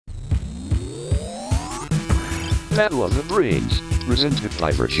Battle of the Brains, presented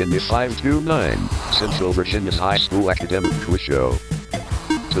by Virginia 529, Central Virginia's high school academic quiz show.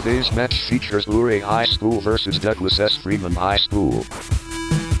 Today's match features Luray High School versus Douglas Freeman High School.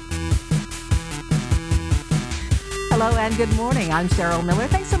 Hello and good morning. I'm Cheryl Miller.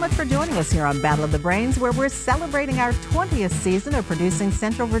 Thanks so much for joining us here on Battle of the Brains, where we're celebrating our 20th season of producing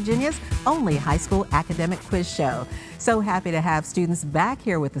Central Virginia's only high school academic quiz show. So happy to have students back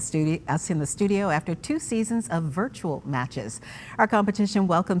here with us in the studio after 2 seasons of virtual matches. Our competition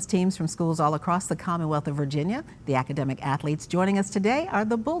welcomes teams from schools all across the Commonwealth of Virginia. The academic athletes joining us today are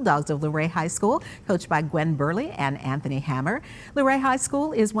the Bulldogs of Luray High School, coached by Gwen Burley and Anthony Hammer. Luray High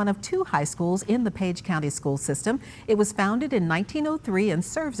School is one of 2 high schools in the Page County school system. It was founded in 1903 and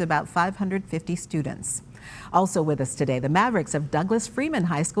serves about 550 students. Also with us today, the Mavericks of Douglas Freeman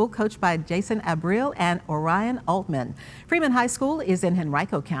High School, coached by Jason Abril and Orion Altman. Freeman High School is in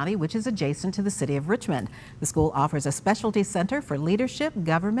Henrico County, which is adjacent to the city of Richmond. The school offers a specialty center for leadership,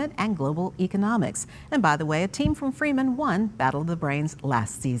 government, and global economics. And by the way, a team from Freeman won Battle of the Brains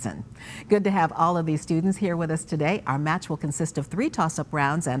last season. Good to have all of these students here with us today. Our match will consist of 3 toss-up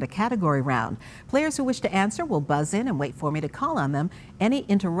rounds and a category round. Players who wish to answer will buzz in and wait for me to call on them. Any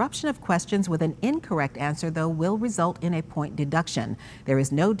interruption of questions with an incorrect answer, though, will result in a point deduction. There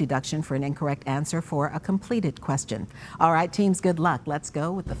is no deduction for an incorrect answer for a completed question. All right, teams, good luck. Let's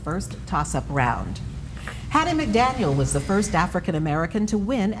go with the first toss-up round. Hattie McDaniel was the first African American to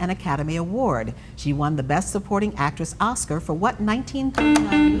win an Academy Award. She won the Best Supporting Actress Oscar for what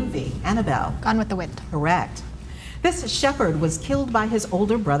 1939 movie? Annabelle. Gone with the Wind. Correct. This shepherd was killed by his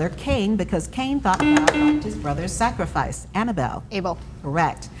older brother Cain because Cain thought God liked his brother's sacrifice. Annabelle. Abel.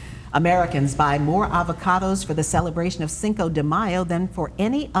 Correct. Americans buy more avocados for the celebration of Cinco de Mayo than for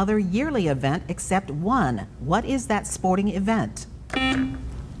any other yearly event except one. What is that sporting event?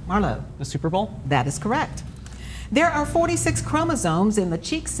 Marlo. The Super Bowl? That is correct. There are 46 chromosomes in the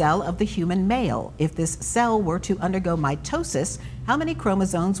cheek cell of the human male. If this cell were to undergo mitosis, how many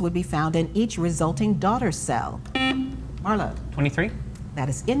chromosomes would be found in each resulting daughter cell? Marlo. 23? That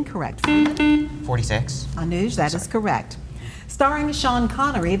is incorrect. Freeman? 46. Anuj, that is correct. Starring Sean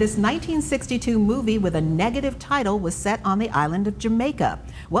Connery, this 1962 movie with a negative title was set on the island of Jamaica.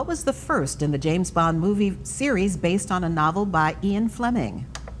 What was the first in the James Bond movie series based on a novel by Ian Fleming?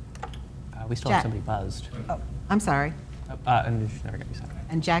 We still Jack. have somebody buzzed. Oh, I'm sorry. And never got you said.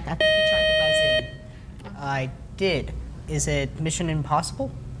 And Jack, I think you tried to buzz in. I did. Is it Mission Impossible?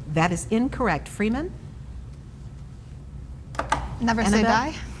 That is incorrect. Freeman? Never Annabelle? Say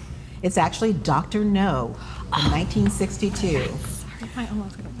Die. It's actually Dr. No from 1962. Sorry, I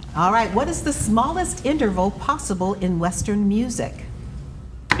almost got it. All right, what is the smallest interval possible in Western music?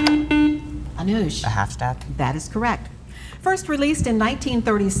 Anuj. A half step? That is correct. First released in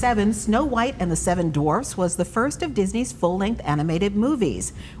 1937, Snow White and the 7 Dwarfs was the first of Disney's full-length animated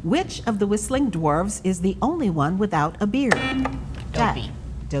movies. Which of the Whistling Dwarfs is the only one without a beard? Jack. Dopey.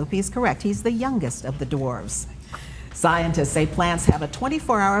 Dopey is correct. He's the youngest of the dwarves. Scientists say plants have a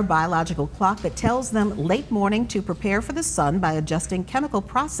 24-hour biological clock that tells them late morning to prepare for the sun by adjusting chemical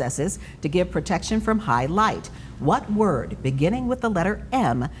processes to give protection from high light. What word, beginning with the letter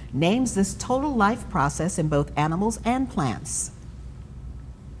M, names this total life process in both animals and plants?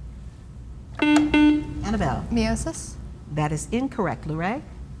 Annabelle. Meiosis. That is incorrect. Luray.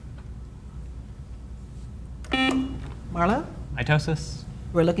 Marlo. Mitosis?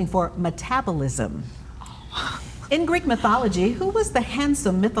 We're looking for metabolism. In Greek mythology, who was the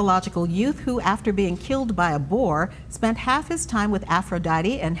handsome mythological youth who, after being killed by a boar, spent half his time with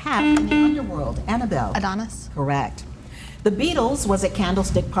Aphrodite and half in the underworld? Annabelle. Adonis. Correct. The Beatles was at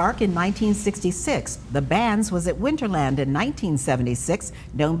Candlestick Park in 1966. The Bands was at Winterland in 1976,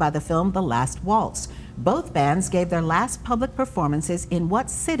 known by the film The Last Waltz. Both bands gave their last public performances in what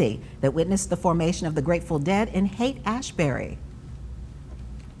city that witnessed the formation of the Grateful Dead in Haight-Ashbury?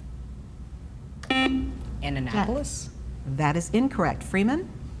 Annapolis? That is incorrect. Freeman?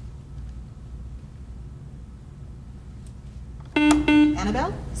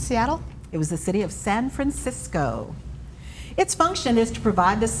 Annabelle? Seattle. It was the city of San Francisco. Its function is to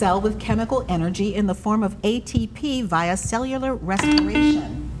provide the cell with chemical energy in the form of ATP via cellular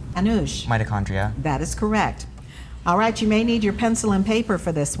respiration. Anuj? Mitochondria? That is correct. All right, you may need your pencil and paper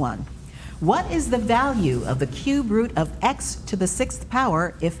for this one. What is the value of the cube root of x to the 6th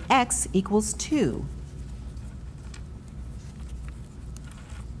power if x equals 2?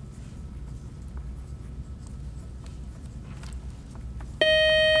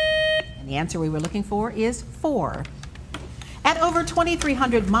 The answer we were looking for is 4. At over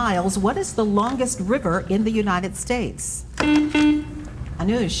 2,300 miles, what is the longest river in the United States?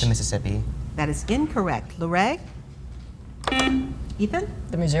 Anuj. The Mississippi. That is incorrect. Luray? Ethan?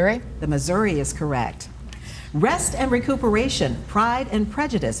 The Missouri? The Missouri is correct. Rest and recuperation, pride and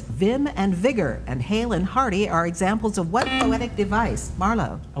prejudice, vim and vigor, and hale and hearty are examples of what poetic device?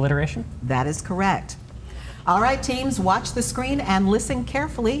 Marlo? Alliteration? That is correct. All right, teams, watch the screen and listen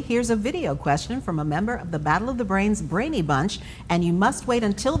carefully. Here's a video question from a member of the Battle of the Brains Brainy Bunch, and you must wait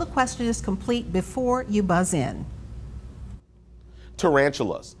until the question is complete before you buzz in.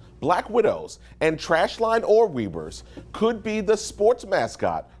 Tarantulas, black widows, and trash line orb weavers could be the sports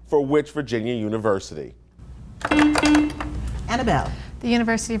mascot for which Virginia university? Annabelle? The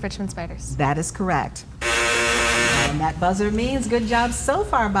University of Richmond Spiders. That is correct. And that buzzer means good job so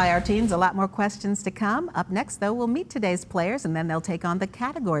far by our teams. A lot more questions to come. Up next, though, we'll meet today's players, and then they'll take on the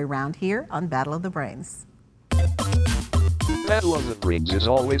category round here on Battle of the Brains. Battle of the Brains is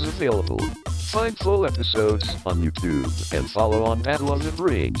always available. Find full episodes on YouTube and follow on Battle of the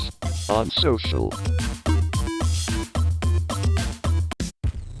Brains on social.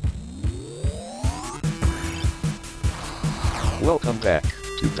 Welcome back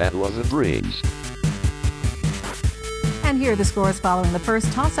to Battle of the Brains. And here are the scores following the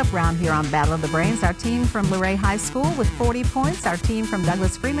first toss-up round here on Battle of the Brains. Our team from Luray High School with 40 points. Our team from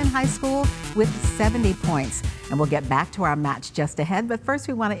Douglas Freeman High School with 70 points. And we'll get back to our match just ahead. But first,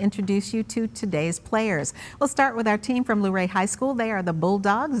 we want to introduce you to today's players. We'll start with our team from Luray High School. They are the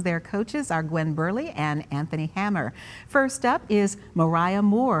Bulldogs. Their coaches are Gwen Burley and Anthony Hammer. First up is Mariah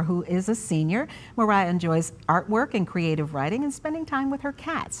Moore, who is a senior. Mariah enjoys artwork and creative writing and spending time with her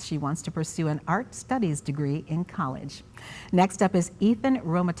cats. She wants to pursue an art studies degree in college. Next up is Ethan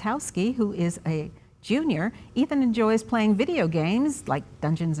Romatowski, who is a junior. Ethan enjoys playing video games like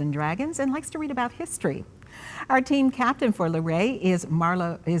Dungeons and Dragons and likes to read about history. Our team captain for Luray is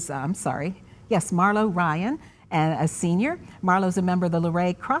Marlo Ryan, and a senior. Marlo's a member of the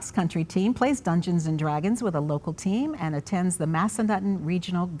Luray cross-country team, plays Dungeons and Dragons with a local team, and attends the Massanutten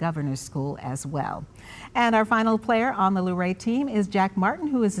Regional Governor's School as well. And our final player on the Luray team is Jack Martin,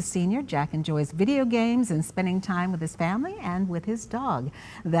 who is a senior. Jack enjoys video games and spending time with his family and with his dog.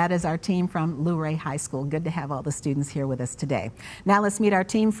 That is our team from Luray High School. Good to have all the students here with us today. Now let's meet our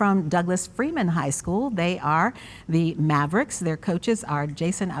team from Douglas Freeman High School. They are the Mavericks. Their coaches are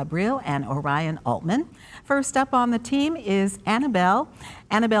Jason Abril and Orion Altman. First up on the team is Annabelle.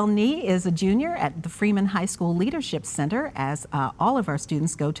 Annabelle Nee is a junior at the Freeman High School Leadership Center, as all of our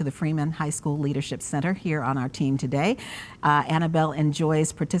students go to the Freeman High School Leadership Center here on our team today. Annabelle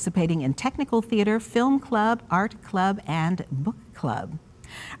enjoys participating in technical theater, film club, art club, and book club.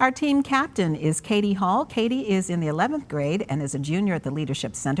 Our team captain is Katie Hall. Katie is in the 11th grade and is a junior at the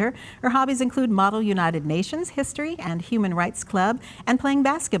Leadership Center. Her hobbies include Model United Nations, History, and Human Rights Club, and playing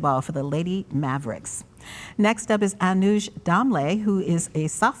basketball for the Lady Mavericks. Next up is Anuj Damle, who is a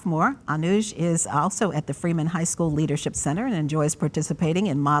sophomore. Anuj is also at the Freeman High School Leadership Center and enjoys participating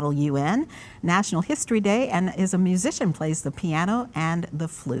in Model UN, National History Day, and is a musician, plays the piano and the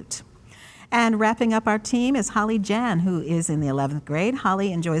flute. And wrapping up our team is Holly Jan, who is in the 11th grade.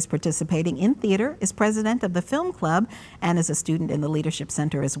 Holly enjoys participating in theater, is president of the film club, and is a student in the Leadership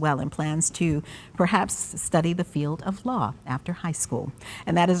Center as well, and plans to perhaps study the field of law after high school.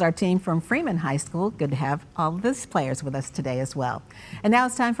 And that is our team from Freeman High School. Good to have all of these players with us today as well. And now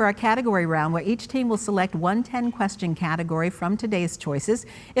it's time for our category round, where each team will select one 10-question category from today's choices.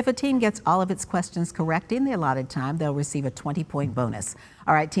 If a team gets all of its questions correct in the allotted time, they'll receive a 20-point bonus.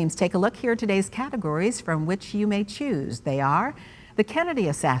 All right, teams, take a look. Here are today's categories from which you may choose. They are the Kennedy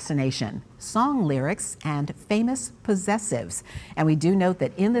assassination, song lyrics, and famous possessives. And we do note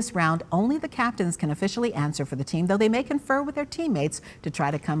that in this round, only the captains can officially answer for the team, though they may confer with their teammates to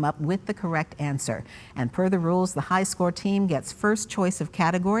try to come up with the correct answer. And per the rules, the high score team gets first choice of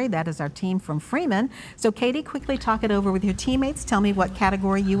category. That is our team from Freeman. So Katie, quickly talk it over with your teammates. Tell me what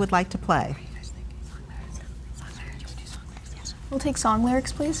category you would like to play. We'll take song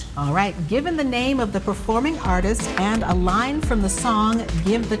lyrics, please. All right, given the name of the performing artist and a line from the song,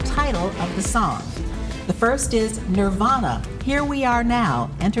 give the title of the song. The first is Nirvana, Here We Are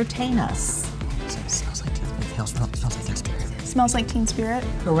Now, Entertain Us. Smells like Teen Spirit.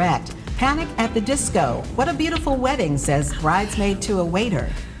 Correct. Panic at the Disco, What a Beautiful Wedding, says bridesmaid to a waiter.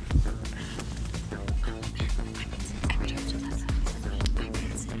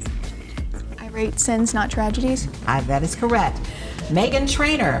 Irate Sins, Not Tragedies. That is correct. Meghan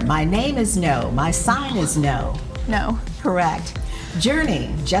Trainor, My Name is No, My Sign is No. No. Correct.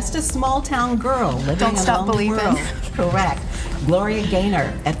 Journey, Just a Small Town Girl Living Don't in a Stop Lonely Believing. World. Correct. Gloria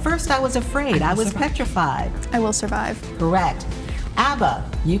Gaynor, At First I Was Afraid, I Was Petrified. I Will Survive. Correct. ABBA,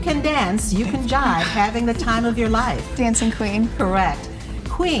 You Can Dance, You Can Jive, Having the Time of Your Life. Dancing Queen. Correct.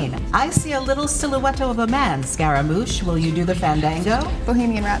 Queen, I see a little silhouette of a man. Scaramouche, will you do the fandango?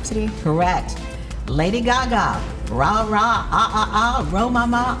 Bohemian Rhapsody. Correct. Lady Gaga, rah rah, ro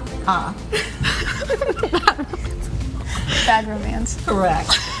mama, ah. Bad Romance.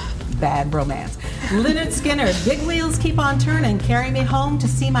 Correct. Bad Romance. Leonard Skinner, big wheels keep on turning, carry me home to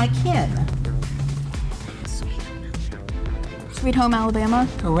see my kin. Sweet Home Alabama.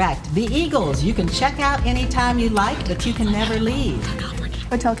 Correct. The Eagles, you can check out anytime you like, but you can never leave.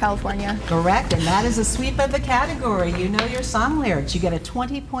 Hotel California. Correct, and that is a sweep of the category. You know your song lyrics. You get a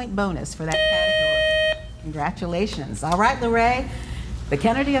 20-point bonus for that category. Congratulations. All right, Luray, the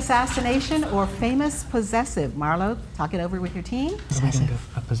Kennedy assassination or famous possessive? Marlo, talk it over with your team. Are we going to go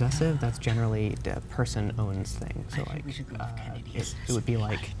a possessive? That's generally the person owns thing. So like, it would be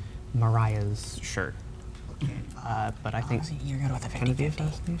like Mariah's shirt. But I think You're good with the Kennedy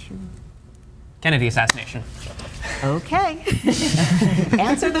assassination? Kennedy assassination. Okay.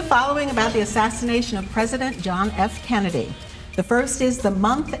 Answer the following about the assassination of President John F. Kennedy. The first is the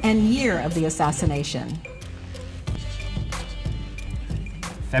month and year of the assassination.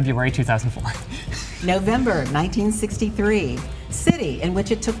 February 2004. November 1963. City in which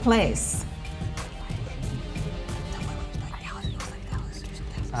it took place.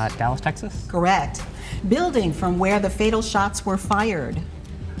 Dallas, Texas. Correct. Building from where the fatal shots were fired.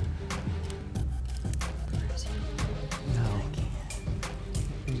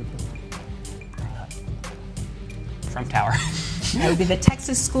 Trump Tower. That would be the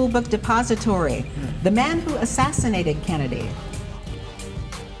Texas School Book Depository. The man who assassinated Kennedy.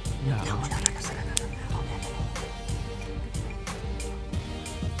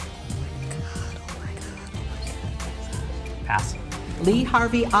 Pass. Lee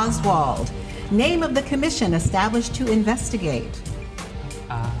Harvey Oswald. Name of the commission established to investigate.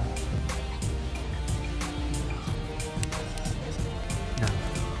 No.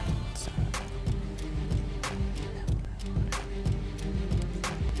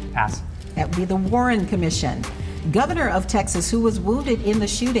 Pass. That would be the Warren Commission. Governor of Texas who was wounded in the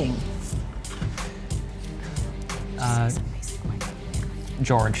shooting.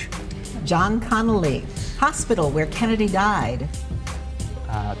 George. John Connolly. Hospital where Kennedy died.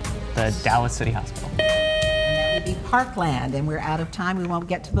 The Dallas City Hospital. That would be Parkland, and we're out of time. We won't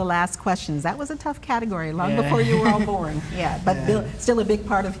get to the last questions. That was a tough category long before you were all born. Yeah, but still a big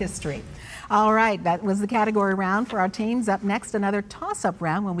part of history. All right, that was the category round for our teams. Up next, another toss-up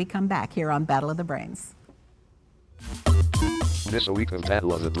round when we come back here on Battle of the Brains. Miss a week of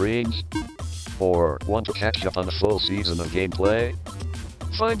Battle of the Brains? Or want to catch up on a full season of gameplay?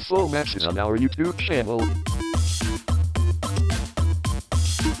 Find full matches on our YouTube channel.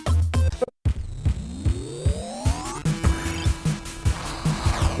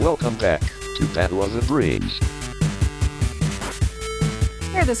 Welcome back to Battle of the Brains.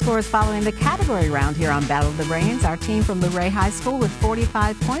 Here are the scores following the category round here on Battle of the Brains. Our team from Luray High School with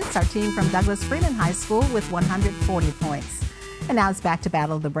 45 points. Our team from Douglas Freeman High School with 140 points. And now it's back to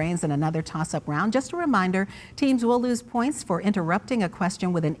Battle of the Brains and another toss-up round. Just a reminder, teams will lose points for interrupting a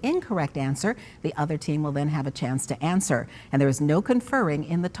question with an incorrect answer. The other team will then have a chance to answer. And there is no conferring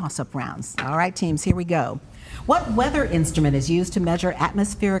in the toss-up rounds. All right, teams, here we go. What weather instrument is used to measure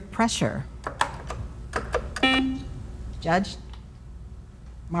atmospheric pressure? Judge?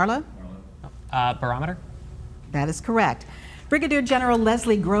 Marlo? Barometer. That is correct. Brigadier General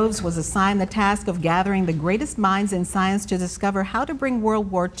Leslie Groves was assigned the task of gathering the greatest minds in science to discover how to bring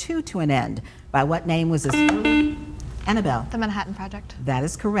World War II to an end. By what name was this early? Annabelle? The Manhattan Project. That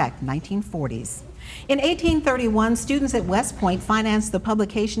is correct, 1940s. In 1831, students at West Point financed the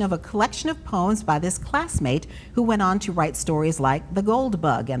publication of a collection of poems by this classmate who went on to write stories like The Gold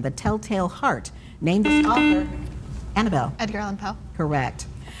Bug and The Telltale Heart. Name this author. Annabelle? Edgar Allan Poe. Correct.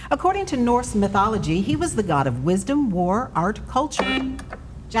 According to Norse mythology, he was the god of wisdom, war, art, culture.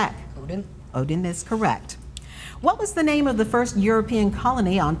 Jack? Odin. Odin is correct. What was the name of the first European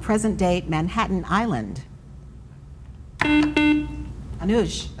colony on present-day Manhattan Island?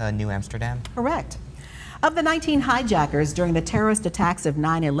 Anuj? New Amsterdam. Correct. Of the 19 hijackers during the terrorist attacks of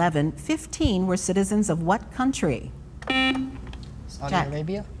 9/11, 15 were citizens of what country? Saudi Jack.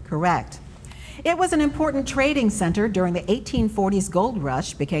 Arabia. Correct. It was an important trading center during the 1840s gold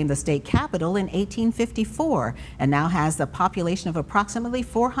rush, became the state capital in 1854, and now has a population of approximately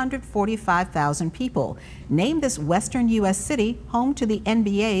 445,000 people. Name this western U.S. city home to the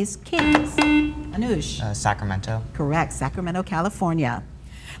NBA's Kings. Anuj? Sacramento. Correct, Sacramento, California.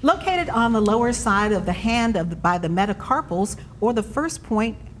 Located on the lower side of the hand by the metacarpals, or the first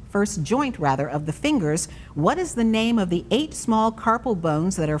joint of the fingers, what is the name of the 8 small carpal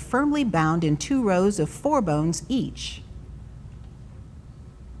bones that are firmly bound in 2 rows of 4 bones each?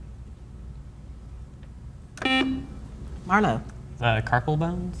 Marlo. The carpal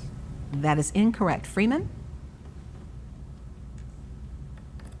bones? That is incorrect. Freeman?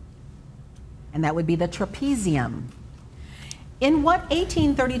 And that would be the trapezium. In what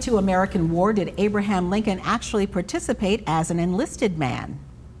 1832 American war did Abraham Lincoln actually participate as an enlisted man?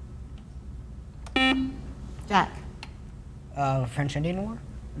 Jack? French Indian War?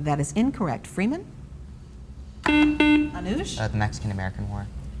 That is incorrect. Freeman? Anush? The Mexican-American War.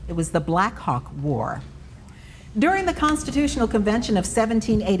 It was the Black Hawk War. During the Constitutional Convention of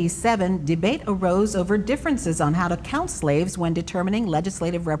 1787, debate arose over differences on how to count slaves when determining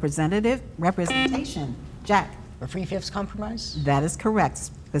legislative representation. Jack? The Three-Fifths Compromise? That is correct.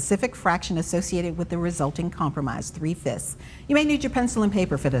 Specific fraction associated with the resulting compromise, 3/5. You may need your pencil and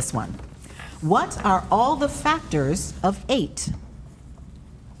paper for this one. What are all the factors of 8?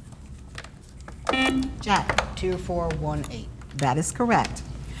 Jack? 2, 4, 1, 8. That is correct.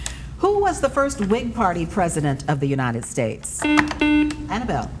 Who was the first Whig Party president of the United States?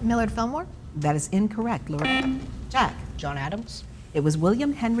 Annabelle? Millard Fillmore. That is incorrect. Luray? Jack? John Adams? It was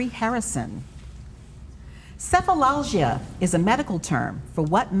William Henry Harrison. Cephalalgia is a medical term for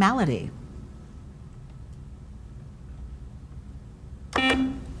what malady?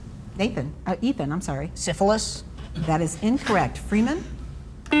 Ethan, I'm sorry. Syphilis? That is incorrect. Freeman?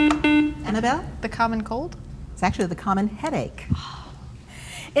 Annabelle? The common cold. It's actually the common headache.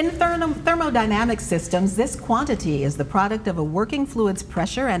 In thermodynamic systems, this quantity is the product of a working fluid's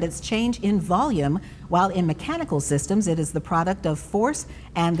pressure and its change in volume, while in mechanical systems, it is the product of force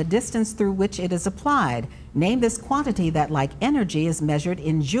and the distance through which it is applied. Name this quantity that, like energy, is measured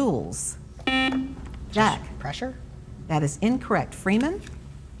in joules. Jack? Pressure? That is incorrect. Freeman?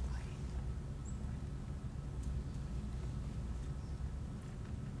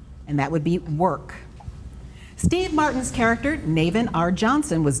 And that would be work. Steve Martin's character, Navin R.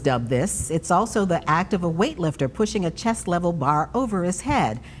 Johnson, was dubbed this. It's also the act of a weightlifter pushing a chest-level bar over his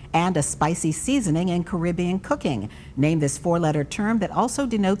head, and a spicy seasoning in Caribbean cooking. Name this 4-letter term that also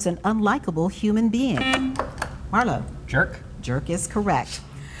denotes an unlikable human being. Marlo? Jerk. Jerk is correct.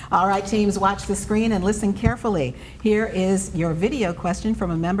 All right, teams, watch the screen and listen carefully. Here is your video question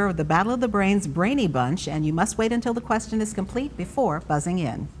from a member of the Battle of the Brains Brainy Bunch, and you must wait until the question is complete before buzzing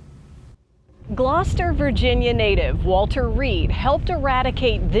in. Gloucester, Virginia native Walter Reed helped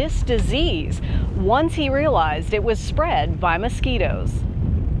eradicate this disease once he realized it was spread by mosquitoes.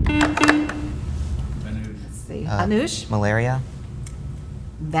 Let's see. Anush? Malaria.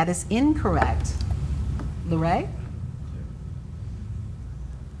 That is incorrect. Luray?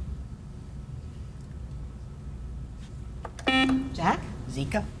 Jack?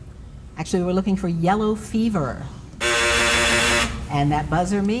 Zika? Actually, we're looking for yellow fever. And that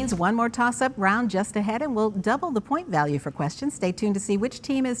buzzer means one more toss-up round just ahead, and we'll double the point value for questions. Stay tuned to see which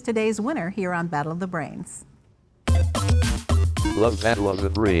team is today's winner here on Battle of the Brains. Love Battle of the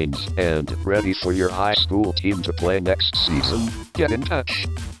Brains and ready for your high school team to play next season? Get in touch.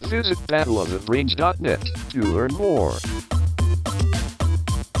 Visit battleofthebrains.net to learn more.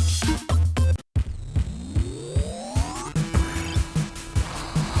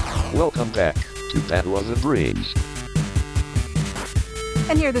 Welcome back to Battle of the Brains.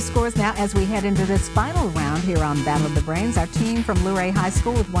 And here are the scores now as we head into this final round here on Battle of the Brains. Our team from Luray High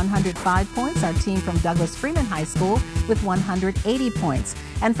School with 105 points. Our team from Douglas Freeman High School with 180 points.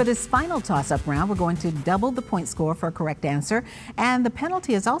 And for this final toss-up round, we're going to double the point score for a correct answer. And the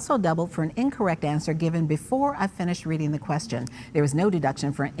penalty is also doubled for an incorrect answer given before I finish reading the question. There is no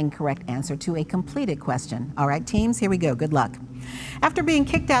deduction for an incorrect answer to a completed question. All right, teams, here we go. Good luck. After being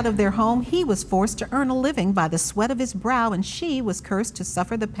kicked out of their home, he was forced to earn a living by the sweat of his brow, and she was cursed to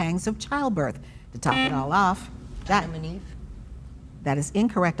suffer the pangs of childbirth. To top it all off, Jack. Adam and Eve? That is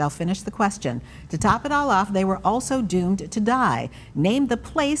incorrect. I'll finish the question. To top it all off, they were also doomed to die. Name the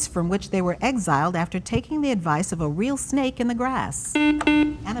place from which they were exiled after taking the advice of a real snake in the grass.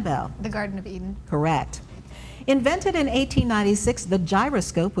 Annabelle. The Garden of Eden. Correct. Invented in 1896, the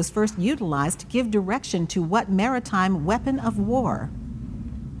gyroscope was first utilized to give direction to what maritime weapon of war?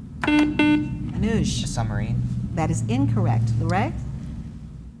 Anush. A submarine. That is incorrect. Luray?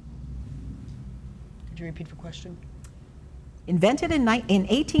 Could you repeat the question? Invented in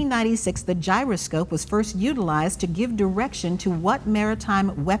 1896, the gyroscope was first utilized to give direction to what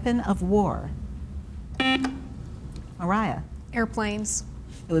maritime weapon of war? Mariah? Airplanes.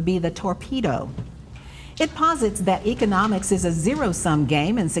 It would be the torpedo. It posits that economics is a zero-sum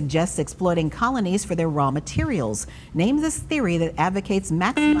game and suggests exploiting colonies for their raw materials. Name this theory that advocates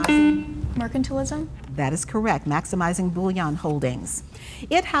maximizing... Mercantilism. That is correct, maximizing bullion holdings.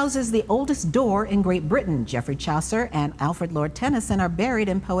 It houses the oldest door in Great Britain. Geoffrey Chaucer and Alfred Lord Tennyson are buried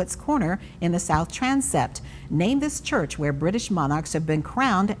in Poets' Corner in the South Transept. Name this church where British monarchs have been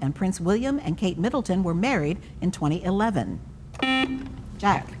crowned and Prince William and Kate Middleton were married in 2011.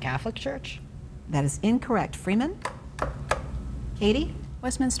 Jack. Catholic Church? That is incorrect. Freeman? Katie?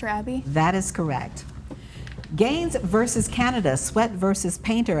 Westminster Abbey. That is correct. Gaines versus Canada, Sweat versus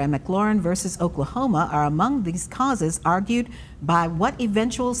Painter, and McLaurin versus Oklahoma are among these causes argued by what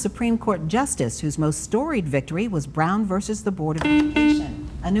eventual Supreme Court justice whose most storied victory was Brown versus the Board of Education?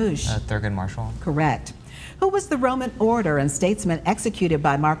 Anush. Thurgood Marshall. Correct. Who was the Roman orator and statesman executed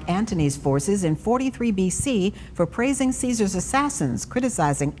by Mark Antony's forces in 43 BC for praising Caesar's assassins,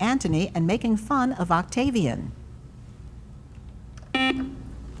 criticizing Antony, and making fun of Octavian?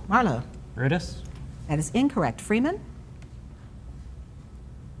 Marlo. Brutus? That is incorrect. Freeman?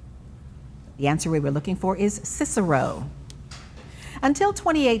 The answer we were looking for is Cicero. Until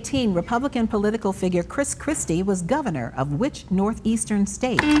 2018, Republican political figure Chris Christie was governor of which northeastern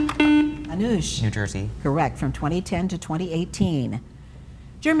state? Anush. New Jersey. Correct, from 2010 to 2018.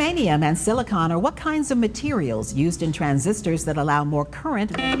 Germanium and silicon are what kinds of materials used in transistors that allow more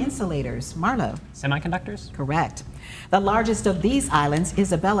current than insulators? Marlo. Semiconductors? Correct. The largest of these islands,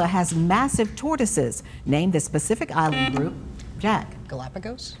 Isabella, has massive tortoises. Name the specific island group. Jack.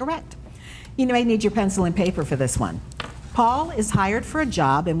 Galapagos? Correct. You may need your pencil and paper for this one. Paul is hired for a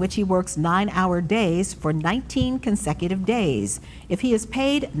job in which he works 9-hour days for 19 consecutive days. If he is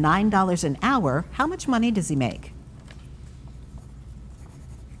paid $9 an hour, how much money does he make?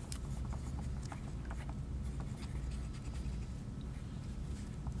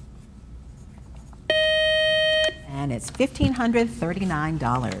 And it's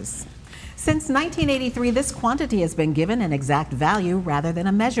 $1,539. Since 1983, this quantity has been given an exact value rather than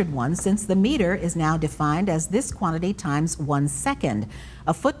a measured one, since the meter is now defined as this quantity times 1 second.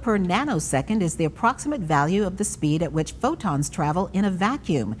 A foot per nanosecond is the approximate value of the speed at which photons travel in a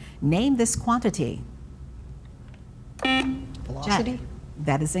vacuum. Name this quantity. Velocity? Jack.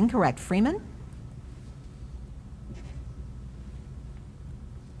 That is incorrect. Freeman?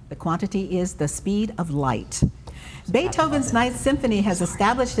 The quantity is the speed of light. Beethoven's Ninth Symphony has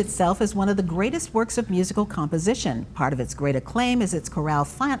established itself as one of the greatest works of musical composition. Part of its great acclaim is its chorale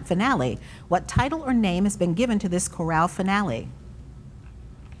finale. What title or name has been given to this chorale finale?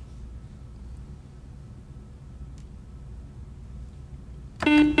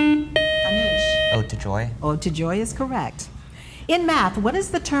 Anush. Ode to Joy. Ode to Joy is correct. In math, what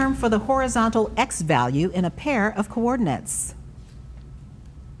is the term for the horizontal x value in a pair of coordinates?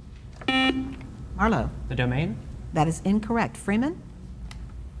 Marlo. The domain? That is incorrect. Freeman?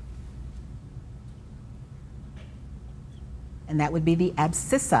 And that would be the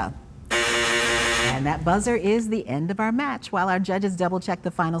abscissa. And that buzzer is the end of our match. While our judges double check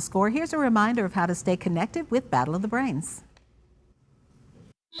the final score, here's a reminder of how to stay connected with Battle of the Brains.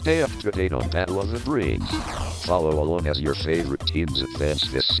 Stay up to date on Battle of the Brains. Follow along as your favorite teams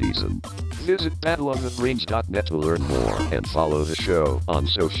advance this season. Visit battleofthebrains.net to learn more and follow the show on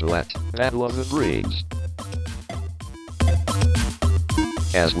social at Battle of the Brains.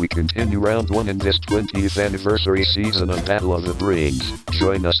 As we continue round 1 in this 20th anniversary season of Battle of the Brains,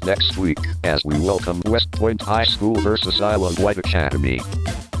 join us next week as we welcome West Point High School versus Isle of Wight Academy.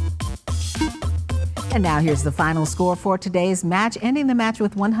 And now here's the final score for today's match. Ending the match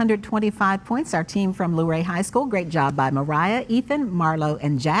with 125 points, our team from Luray High School. Great job by Mariah, Ethan, Marlo,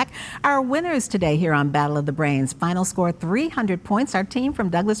 and Jack. Our winners today here on Battle of the Brains. Final score 300 points, our team from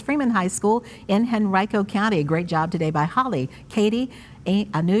Douglas Freeman High School in Henrico County. Great job today by Holly, Katie,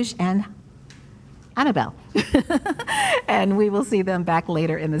 Anush, and Annabelle. And we will see them back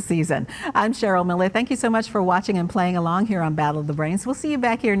later in the season. I'm Cheryl Miller. Thank you so much for watching and playing along here on Battle of the Brains. We'll see you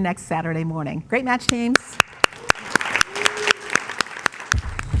back here next Saturday morning. Great match, teams.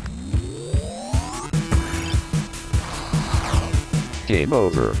 Game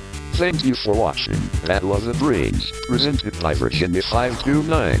over. Thank you for watching Battle of the Brains, presented by Virginia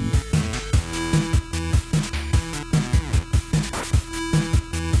 529.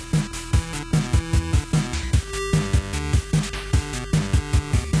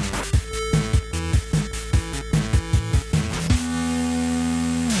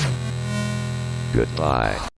 Goodbye.